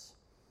peripherals.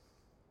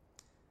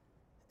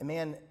 And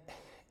man,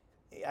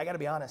 I got to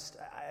be honest,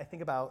 I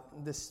think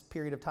about this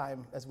period of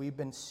time as we've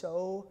been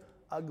so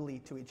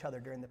ugly to each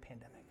other during the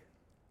pandemic.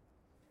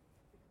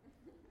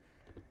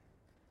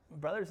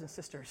 Brothers and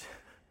sisters,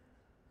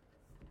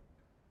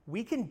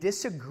 we can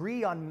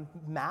disagree on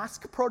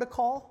mask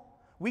protocol.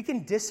 We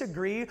can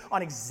disagree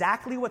on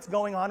exactly what's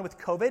going on with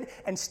COVID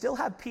and still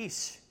have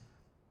peace.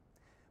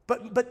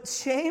 But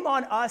shame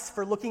on us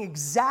for looking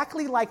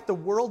exactly like the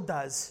world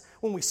does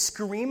when we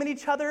scream at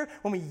each other,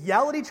 when we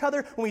yell at each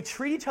other, when we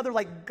treat each other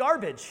like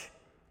garbage.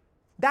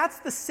 That's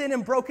the sin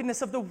and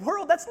brokenness of the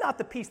world. That's not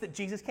the peace that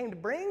Jesus came to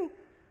bring.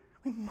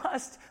 We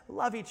must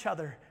love each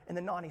other in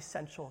the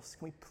non-essentials.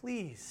 Can we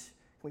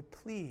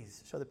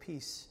please show the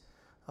peace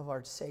of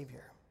our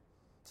Savior?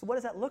 So what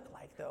does that look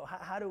like, though?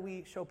 How do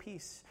we show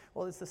peace?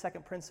 Well, it's the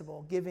second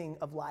principle, giving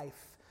of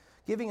life.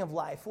 Giving of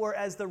life. Or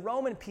as the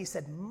Roman peace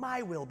said,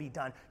 my will be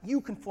done.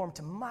 You conform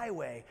to my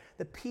way.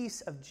 The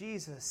peace of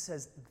Jesus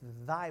says,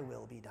 thy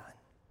will be done.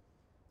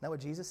 Isn't that what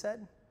Jesus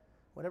said?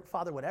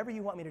 Father, whatever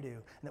you want me to do.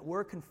 And that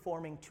we're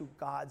conforming to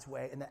God's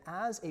way. And that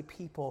as a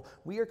people,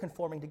 we are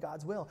conforming to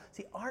God's will.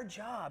 See, our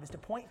job is to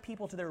point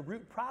people to their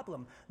root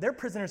problem. They're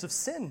prisoners of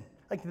sin.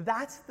 Like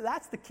that's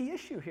the key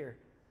issue here.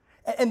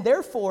 And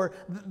therefore,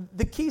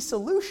 the key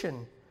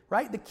solution,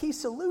 right? The key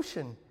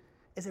solution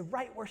is a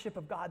right worship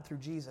of God through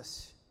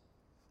Jesus.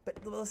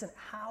 But listen,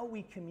 how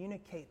we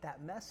communicate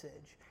that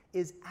message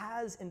is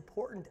as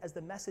important as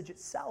the message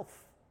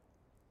itself.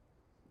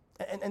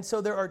 And so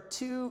there are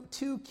two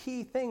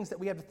key things that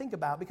we have to think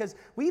about, because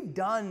we've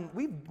gone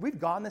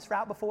this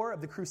route before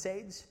of the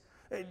Crusades.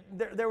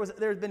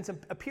 There's been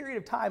a period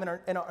of time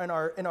in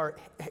our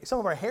some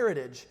of our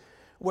heritage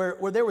where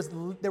there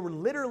were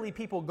literally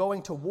people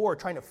going to war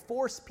trying to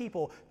force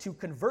people to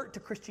convert to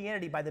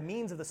Christianity by the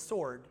means of the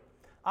sword.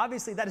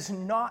 Obviously, that is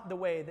not the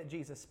way that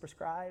Jesus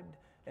prescribed,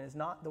 and is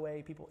not the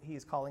way he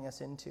is calling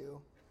us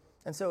into.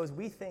 And so as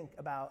we think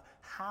about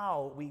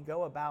how we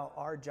go about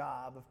our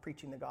job of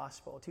preaching the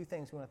gospel, two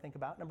things we want to think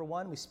about. Number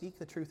one, we speak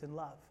the truth in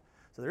love.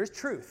 So there is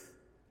truth.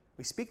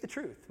 We speak the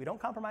truth. We don't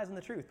compromise on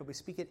the truth, but we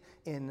speak it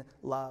in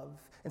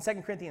love. In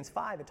 2 Corinthians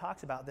 5, it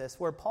talks about this,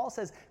 where Paul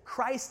says,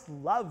 Christ's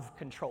love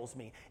controls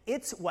me.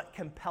 It's what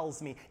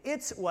compels me.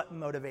 It's what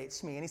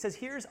motivates me. And he says,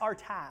 here's our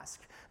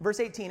task. Verse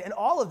 18, and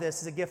all of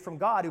this is a gift from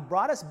God who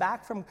brought us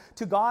back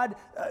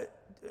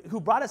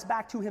who brought us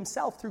back to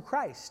himself through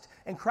Christ.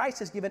 And Christ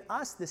has given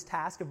us this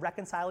task of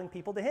reconciling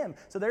people to him.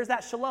 So there's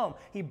that shalom.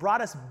 He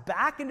brought us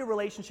back into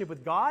relationship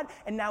with God,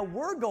 and now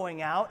we're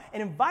going out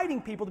and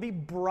inviting people to be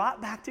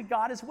brought back to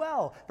God as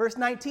well. Verse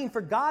 19,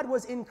 for God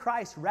was in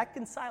Christ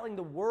reconciling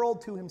the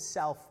world to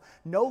himself,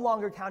 no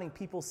longer counting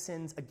people's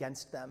sins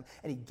against them.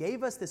 And he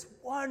gave us this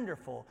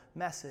wonderful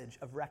message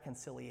of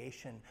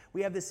reconciliation.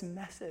 We have this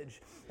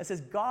message that says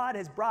God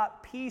has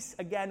brought peace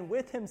again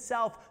with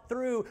himself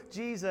through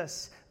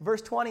Jesus.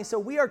 Verse 20, so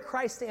we are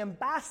Christ's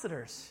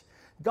ambassadors.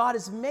 God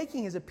is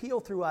making his appeal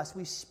through us.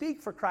 We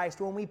speak for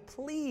Christ when we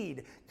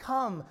plead,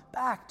 come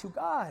back to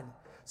God.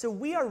 So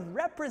we are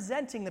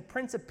representing the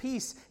Prince of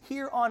Peace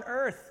here on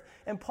earth.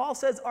 And Paul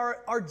says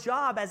our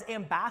job as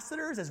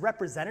ambassadors, as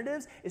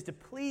representatives, is to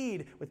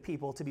plead with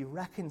people to be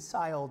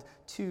reconciled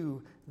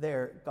to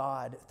their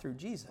God through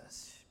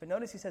Jesus. But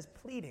notice he says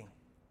pleading.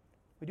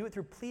 We do it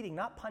through pleading,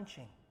 not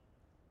punching.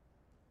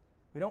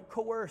 We don't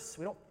coerce.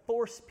 We don't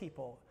force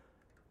people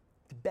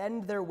to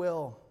bend their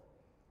will.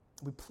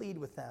 We plead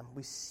with them.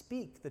 We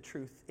speak the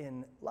truth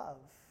in love.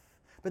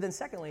 But then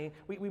secondly,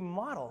 we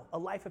model a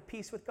life of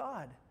peace with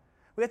God.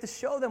 We have to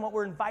show them what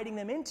we're inviting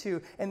them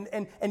into.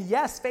 And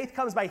yes, faith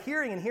comes by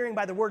hearing, and hearing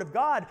by the word of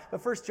God.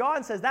 But 1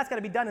 John says that's got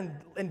to be done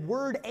in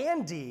word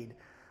and deed.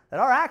 That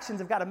our actions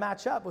have got to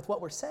match up with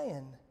what we're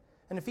saying.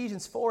 In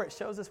Ephesians 4, it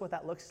shows us what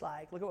that looks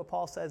like. Look at what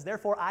Paul says.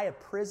 Therefore, I, a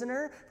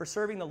prisoner for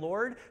serving the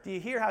Lord. Do you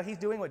hear how he's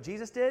doing what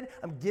Jesus did?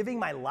 I'm giving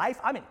my life.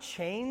 I'm in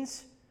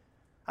chains.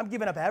 I'm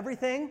giving up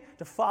everything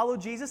to follow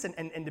Jesus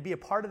and to be a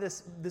part of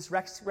this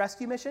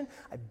rescue mission.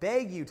 I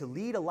beg you to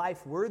lead a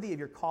life worthy of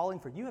your calling,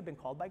 for you have been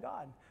called by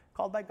God.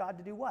 Called by God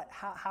to do what?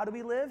 How do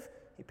we live?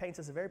 He paints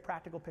us a very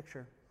practical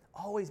picture.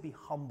 Always be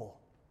humble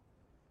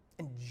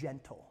and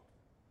gentle.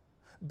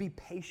 Be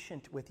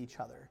patient with each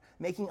other,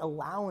 making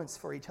allowance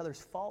for each other's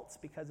faults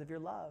because of your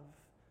love.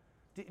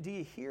 Do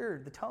you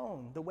hear the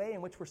tone, the way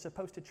in which we're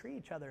supposed to treat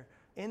each other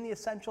in the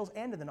essentials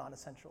and in the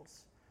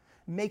non-essentials?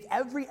 Make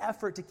every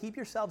effort to keep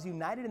yourselves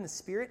united in the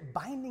Spirit,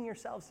 binding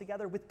yourselves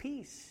together with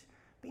peace.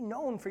 Be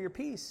known for your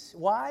peace.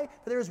 Why?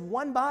 For there is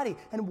one body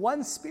and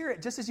one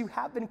Spirit, just as you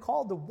have been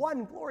called to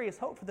one glorious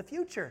hope for the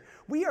future.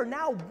 We are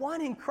now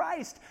one in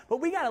Christ, but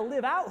we got to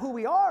live out who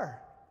we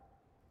are.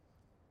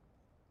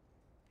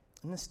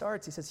 And this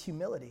starts, he says,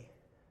 humility.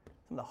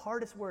 Some of the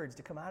hardest words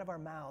to come out of our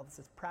mouths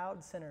as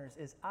proud sinners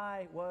is,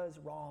 I was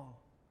wrong.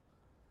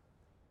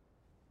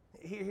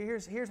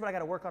 Here's what I got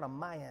to work on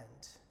my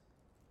end.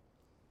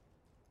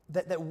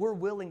 That we're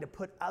willing to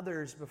put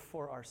others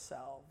before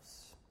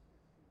ourselves.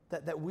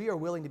 That we are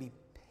willing to be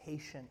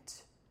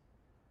patient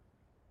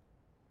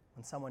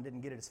when someone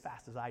didn't get it as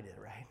fast as I did,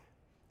 right?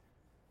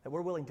 That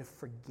we're willing to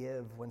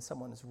forgive when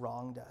someone has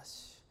wronged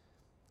us.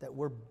 That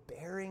we're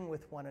bearing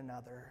with one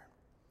another.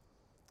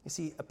 You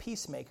see, a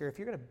peacemaker, if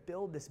you're going to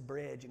build this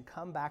bridge and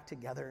come back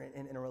together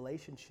in a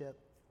relationship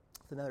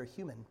with another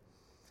human,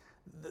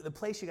 the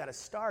place you got to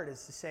start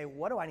is to say,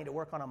 what do I need to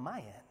work on my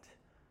end?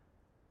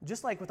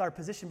 Just like with our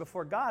position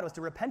before God was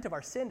to repent of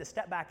our sin, to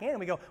step back in, and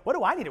we go, what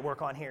do I need to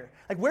work on here?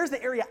 Like, where's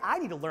the area I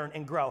need to learn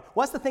and grow?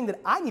 What's the thing that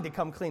I need to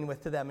come clean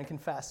with to them and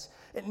confess?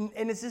 And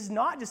it's just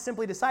not just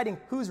simply deciding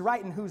who's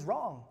right and who's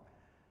wrong.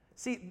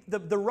 See,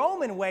 the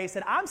Roman way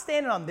said, I'm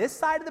standing on this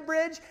side of the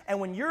bridge, and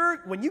when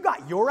you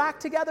got your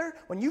act together,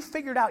 when you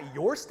figured out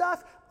your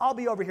stuff, I'll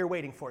be over here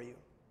waiting for you.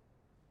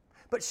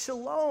 But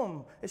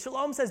shalom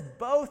says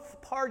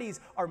both parties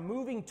are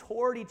moving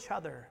toward each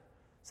other,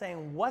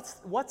 saying,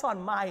 what's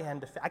on my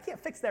end? I can't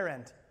fix their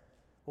end.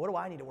 What do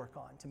I need to work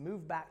on? To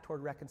move back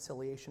toward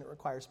reconciliation, it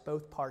requires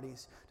both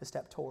parties to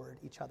step toward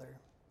each other.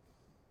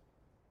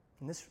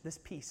 And this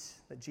peace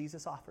that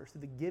Jesus offers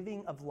through the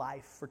giving of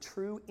life for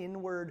true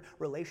inward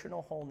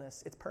relational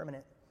wholeness, it's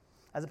permanent,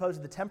 as opposed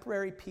to the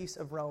temporary peace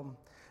of Rome.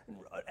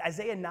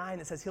 Isaiah 9,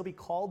 it says he'll be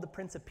called the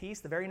Prince of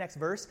Peace. The very next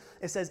verse,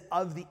 it says,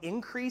 of the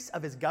increase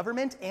of his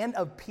government and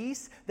of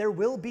peace, there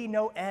will be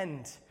no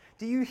end.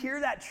 Do you hear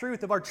that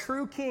truth of our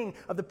true King,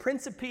 of the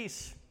Prince of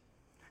Peace?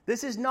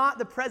 This is not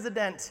the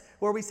president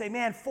where we say,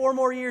 man, 4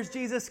 more years,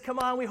 Jesus, come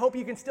on, we hope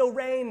you can still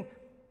reign.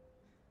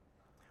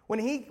 When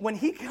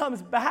he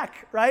comes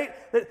back, right,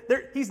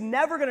 he's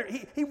never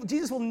going to,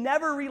 Jesus will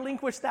never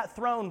relinquish that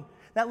throne.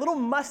 That little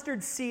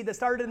mustard seed that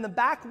started in the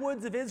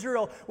backwoods of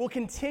Israel will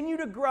continue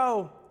to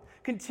grow.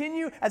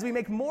 Continue as we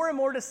make more and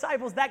more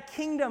disciples, that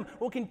kingdom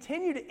will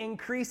continue to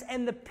increase,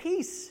 and the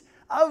peace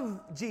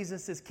of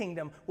Jesus'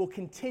 kingdom will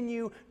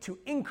continue to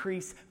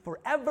increase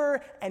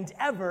forever and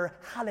ever.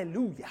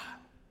 Hallelujah.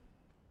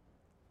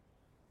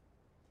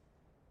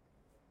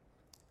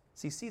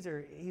 See,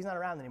 Caesar, he's not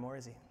around anymore,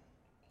 is he?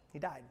 He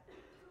died.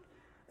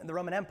 And the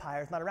Roman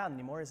Empire is not around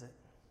anymore, is it?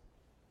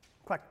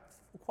 Quite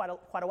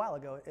a while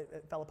ago,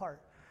 it fell apart.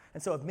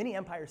 And so have many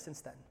empires since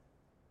then.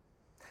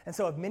 And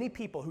so have many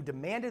people who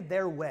demanded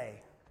their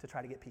way to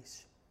try to get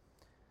peace.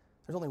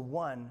 There's only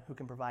one who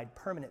can provide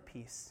permanent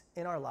peace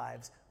in our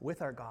lives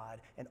with our God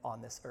and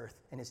on this earth,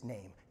 and his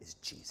name is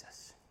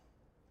Jesus.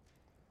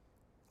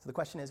 So the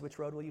question is, which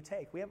road will you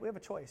take? We have a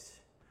choice.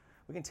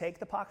 We can take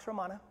the Pax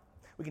Romana.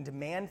 We can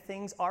demand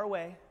things our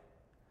way.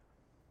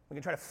 We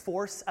can try to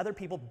force other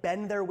people,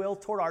 bend their will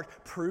toward ours,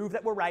 prove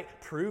that we're right,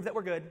 prove that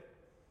we're good.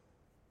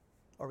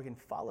 Or we can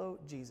follow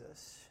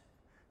Jesus.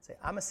 Say,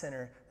 I'm a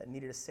sinner that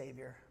needed a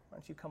Savior. Why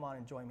don't you come on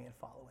and join me in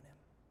following him?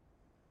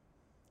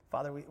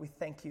 Father, we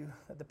thank you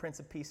that the Prince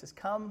of Peace has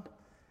come,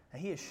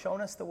 and he has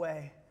shown us the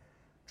way.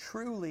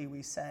 Truly,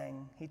 we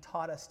sang, he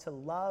taught us to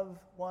love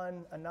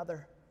one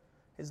another.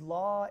 His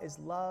law is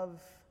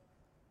love,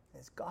 and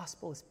his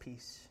gospel is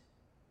peace.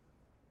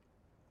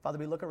 Father,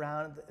 we look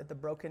around at the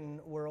broken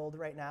world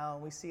right now,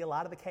 and we see a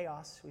lot of the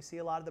chaos. We see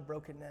a lot of the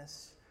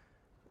brokenness.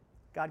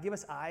 God, give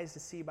us eyes to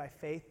see by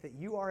faith that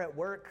you are at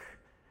work,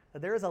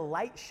 that there is a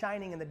light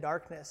shining in the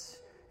darkness.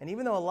 And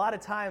even though a lot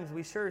of times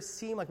we sure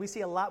seem like we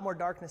see a lot more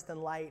darkness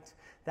than light,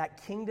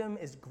 that kingdom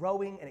is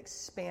growing and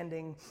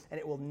expanding, and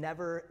it will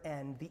never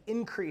end. The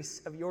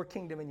increase of your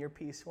kingdom and your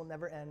peace will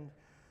never end.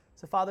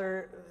 So,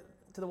 Father,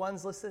 to the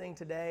ones listening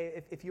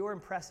today, if you're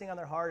impressing on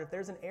their heart, if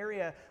there's an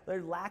area where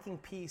they're lacking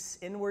peace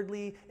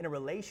inwardly in a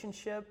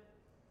relationship,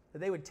 that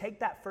they would take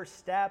that first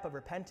step of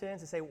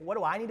repentance and say, what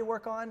do I need to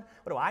work on?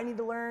 What do I need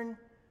to learn?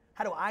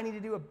 How do I need to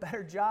do a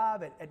better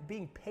job at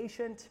being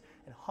patient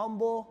and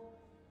humble,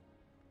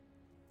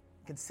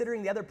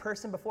 considering the other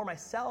person before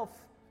myself,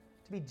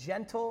 to be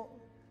gentle?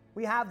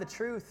 We have the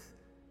truth,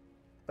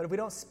 but if we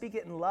don't speak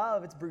it in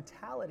love, it's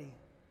brutality.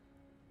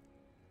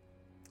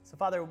 So,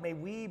 Father, may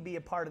we be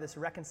a part of this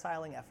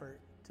reconciling effort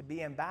to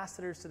be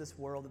ambassadors to this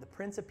world, that the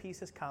Prince of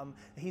Peace has come,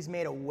 that he's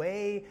made a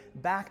way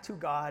back to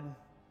God,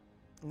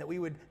 and that we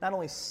would not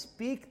only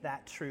speak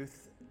that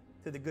truth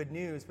through the good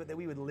news, but that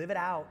we would live it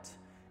out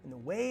in the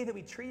way that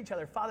we treat each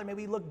other. Father, may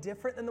we look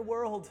different than the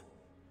world,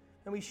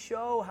 and we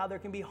show how there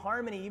can be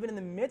harmony even in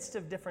the midst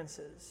of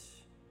differences.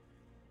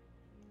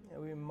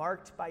 We'll be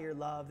marked by your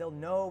love. They'll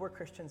know we're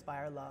Christians by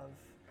our love.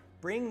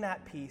 Bring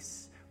that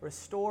peace.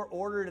 Restore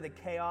order to the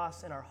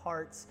chaos in our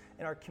hearts,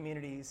 in our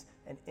communities,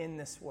 and in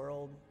this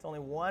world. It's only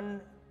one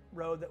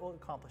road that will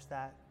accomplish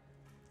that,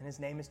 and his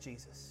name is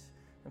Jesus.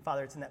 And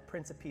Father, it's in that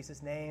Prince of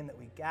Peace's name that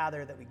we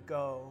gather, that we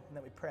go, and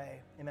that we pray.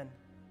 Amen.